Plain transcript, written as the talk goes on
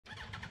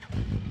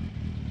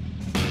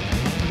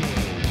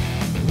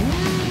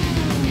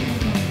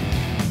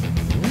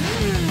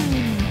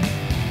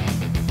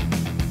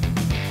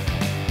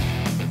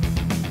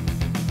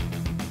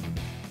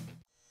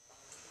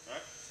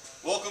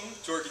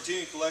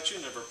continuing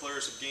collection of our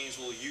Polaris of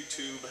Gainesville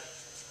YouTube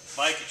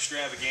bike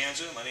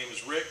extravaganza. My name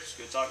is Rick. It's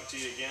good talking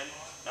to you again.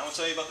 Now I'm going to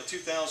tell you about the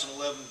 2011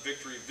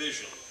 Victory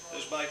Vision.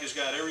 This bike has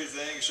got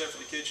everything except for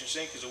the kitchen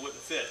sink because it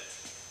wouldn't fit.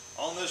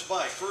 On this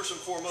bike, first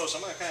and foremost, I'm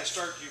going to kind of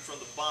start you from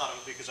the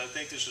bottom because I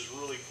think this is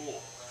really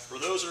cool.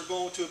 For those that are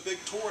going to a big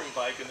touring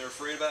bike and they're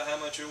afraid about how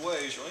much it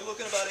weighs, you're only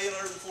looking at about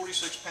 846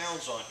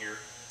 pounds on here.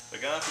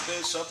 But God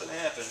forbid something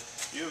happened,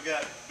 you've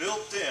got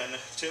built-in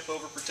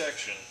tip-over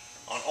protection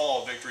on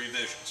all Victory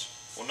Visions.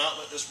 Will not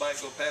let this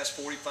bike go past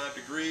 45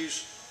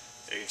 degrees.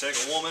 You can take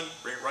a woman,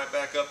 bring it right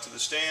back up to the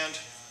stand.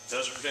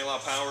 Doesn't retain a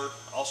lot of power.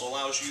 Also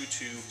allows you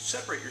to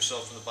separate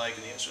yourself from the bike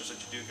in the instance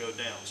that you do go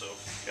down. So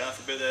God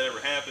forbid that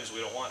ever happens.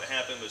 We don't want it to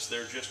happen, but it's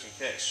there just in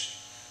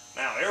case.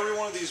 Now, every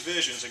one of these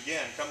Visions,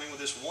 again, coming with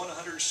this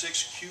 106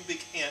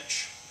 cubic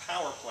inch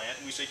power plant.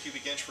 We say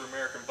cubic inch for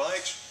American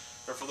bikes,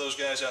 but for those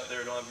guys out there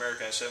who don't have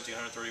American,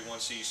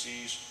 1731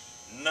 cc's,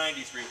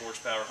 93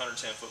 horsepower,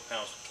 110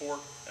 foot-pounds of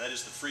torque, and that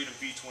is the Freedom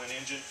V-twin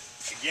engine.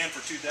 Again, for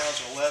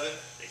 2011,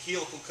 the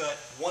helical cut,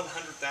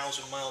 100,000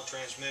 mile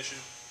transmission,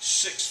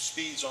 6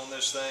 speeds on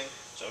this thing.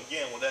 So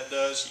again, what that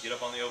does, you get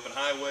up on the open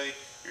highway,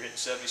 you're hitting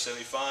 70,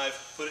 75,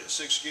 put it in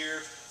 6th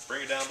gear,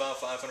 bring it down about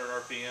 500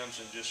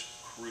 RPMs and just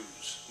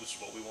cruise, which is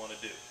what we want to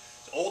do.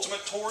 It's the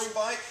ultimate touring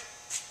bike.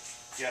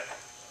 You got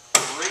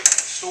great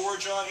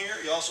storage on here.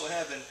 You also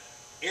have an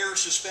air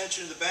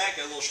suspension in the back,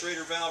 got a little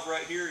Schrader valve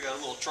right here. You got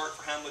a little chart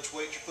for how much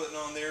weight you're putting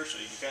on there, so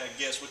you can kind of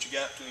guess what you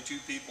got between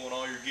 2 people and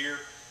all your gear.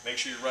 Make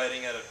sure you're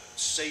riding at a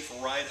safe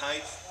ride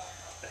height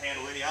to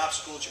handle any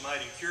obstacle that you might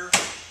incur.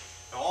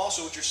 Now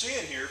also what you're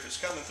seeing here, if it's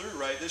coming through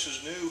right, this is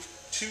new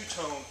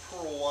 2-tone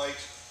pearl white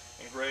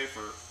and gray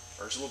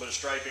or it's a little bit of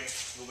striping,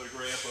 a little bit of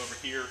gray up over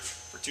here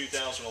for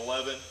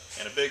 2011.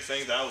 And a big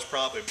thing that I was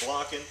probably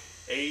blocking,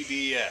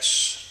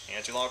 ABS,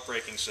 anti-lock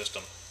braking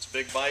system. It's a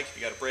big bike,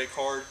 you got to brake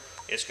hard,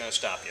 it's going to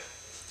stop you.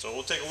 So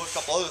we'll take a look at a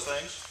couple other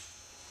things.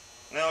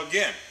 Now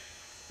again,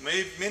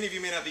 many of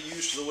you may not be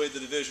used to the way the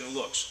Division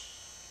looks.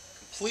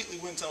 Completely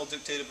wind tunnel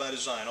dictated by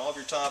design. All of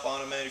your top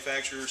auto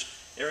manufacturers,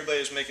 everybody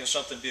is making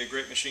something be a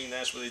great machine.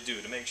 That's what they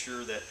do to make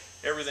sure that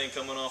everything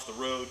coming off the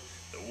road,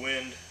 the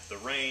wind, the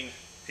rain,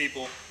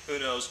 people, who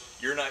knows,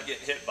 you're not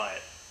getting hit by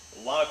it.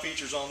 A lot of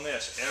features on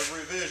this.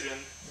 Every Vision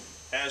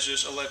has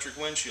this electric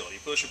windshield. You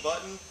push a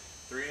button,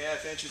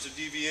 3.5 inches of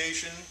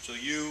deviation so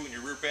you and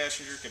your rear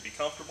passenger can be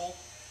comfortable.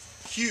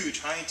 Huge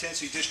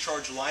high-intensity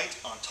discharge light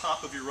on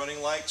top of your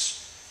running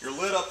lights. You're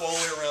lit up all the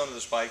way around to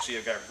this bike, so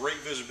you've got great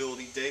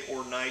visibility day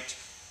or night.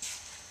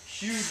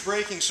 Huge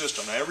braking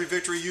system. Now every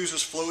Victory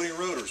uses floating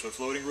rotors. What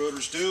floating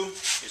rotors do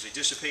is they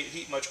dissipate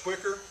heat much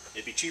quicker.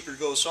 It'd be cheaper to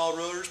go with solid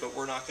rotors, but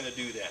we're not going to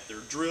do that. They're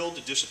drilled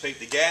to dissipate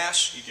the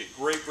gas. You get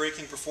great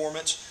braking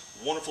performance,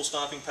 wonderful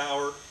stopping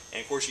power,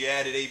 and of course you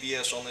added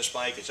ABS on this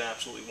bike. It's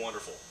absolutely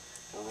wonderful.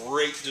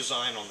 Great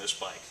design on this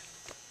bike.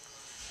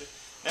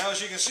 Now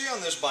as you can see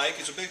on this bike,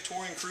 it's a big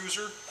touring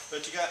cruiser,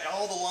 but you got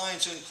all the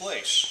lines in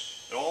place.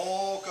 It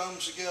all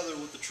comes together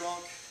with the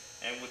trunk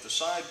and with the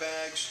side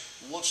bags.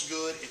 Looks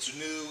good, it's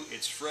new,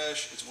 it's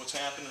fresh, it's what's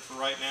happening for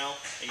right now.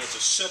 And it's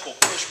a simple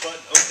push button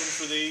open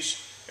for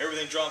these.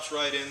 Everything drops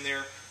right in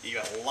there. You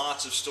got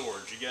lots of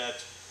storage. You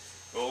got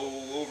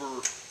over,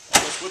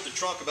 almost with the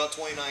trunk, about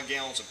 29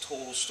 gallons of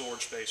total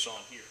storage space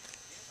on here.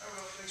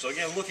 So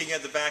again, looking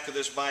at the back of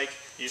this bike,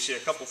 you see a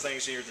couple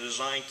things here. The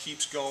design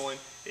keeps going,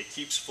 it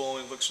keeps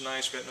flowing, looks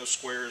nice. We got no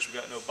squares, we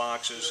got no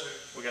boxes.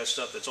 We got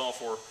stuff that's all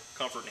for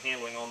comfort and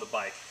handling on the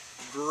bike.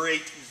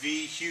 Great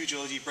V, huge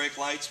LED brake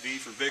lights, V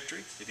for Victory,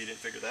 if you didn't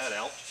figure that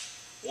out.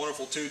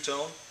 Wonderful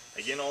 2-tone.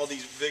 Again, all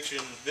these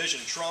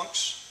Vision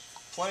trunks.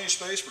 Plenty of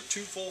space for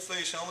 2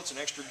 full-face helmets and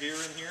extra gear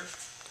in here.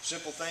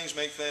 Simple things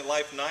make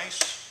life nice.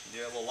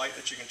 You have a little light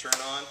that you can turn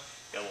on.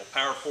 You got a little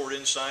power port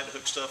inside to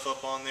hook stuff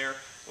up on there,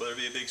 whether it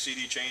be a big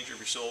CD changer if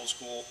you're still old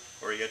school,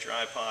 or you got your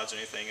iPods and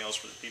anything else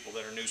for the people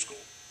that are new school.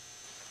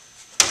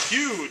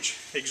 Huge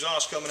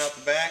exhaust coming out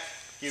the back.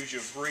 Gives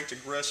you a great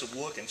aggressive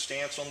look and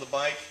stance on the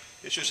bike.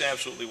 It's just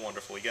absolutely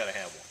wonderful. You got to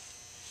have one.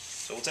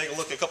 So we'll take a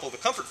look at a couple of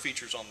the comfort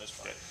features on this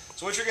bike.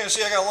 So what you're going to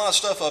see, I got a lot of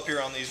stuff up here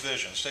on these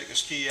Visions. Take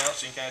this key out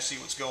so you can kind of see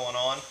what's going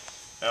on.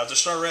 Now to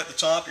start right at the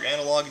top, your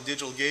analog and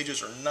digital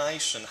gauges are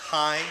nice and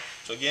high.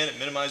 So again, it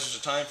minimizes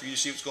the time for you to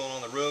see what's going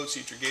on the road, see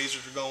what your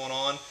gauges are going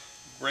on.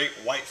 Great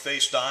white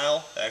face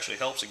dial. That actually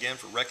helps again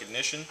for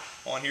recognition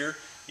on here.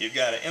 You've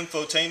got an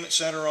infotainment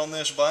center on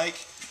this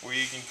bike where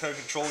you can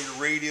control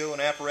your radio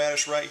and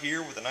apparatus right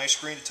here with a nice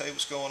screen to tell you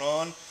what's going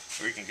on.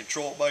 Or you can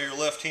control it by your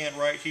left hand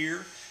right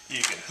here.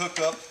 You can hook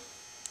up,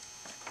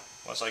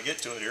 once I get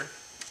to it here,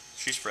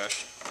 she's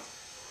fresh.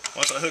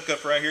 Once I hook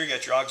up right here, you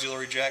got your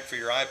auxiliary jack for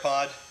your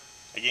iPod.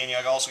 Again, you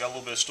also got a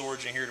little bit of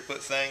storage in here to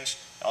put things.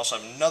 You also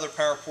have another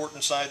power port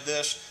inside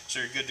this, so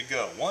you're good to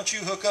go. Once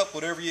you hook up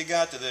whatever you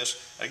got to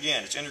this,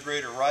 again, it's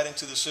integrated right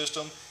into the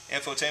system.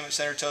 Infotainment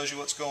center tells you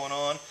what's going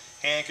on.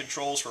 Hand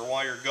controls for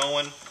while you're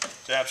going.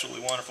 It's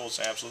absolutely wonderful. It's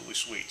absolutely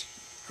sweet.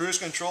 Cruise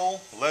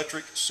control,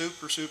 electric,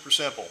 super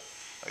simple.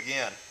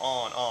 Again,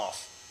 on,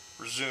 off,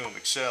 resume,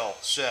 accel,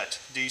 set,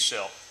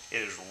 decel. It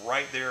is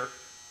right there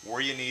where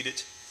you need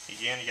it.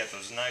 Again, you got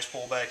those nice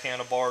pullback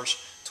handlebars,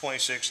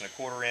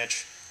 26¼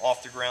 inch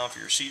off the ground for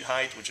your seat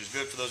height, which is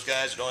good for those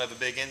guys that don't have a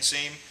big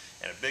inseam,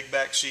 and a big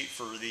back seat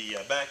for the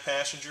back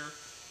passenger.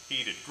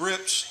 Heated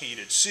grips,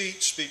 heated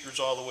seats, speakers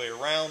all the way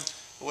around.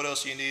 What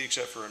else do you need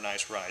except for a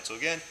nice ride? So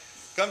again,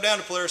 come down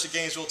to Polaris at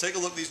Gainesville, take a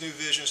look at these new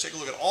Visions, take a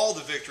look at all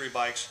the Victory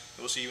bikes,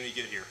 and we'll see you when you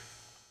get here.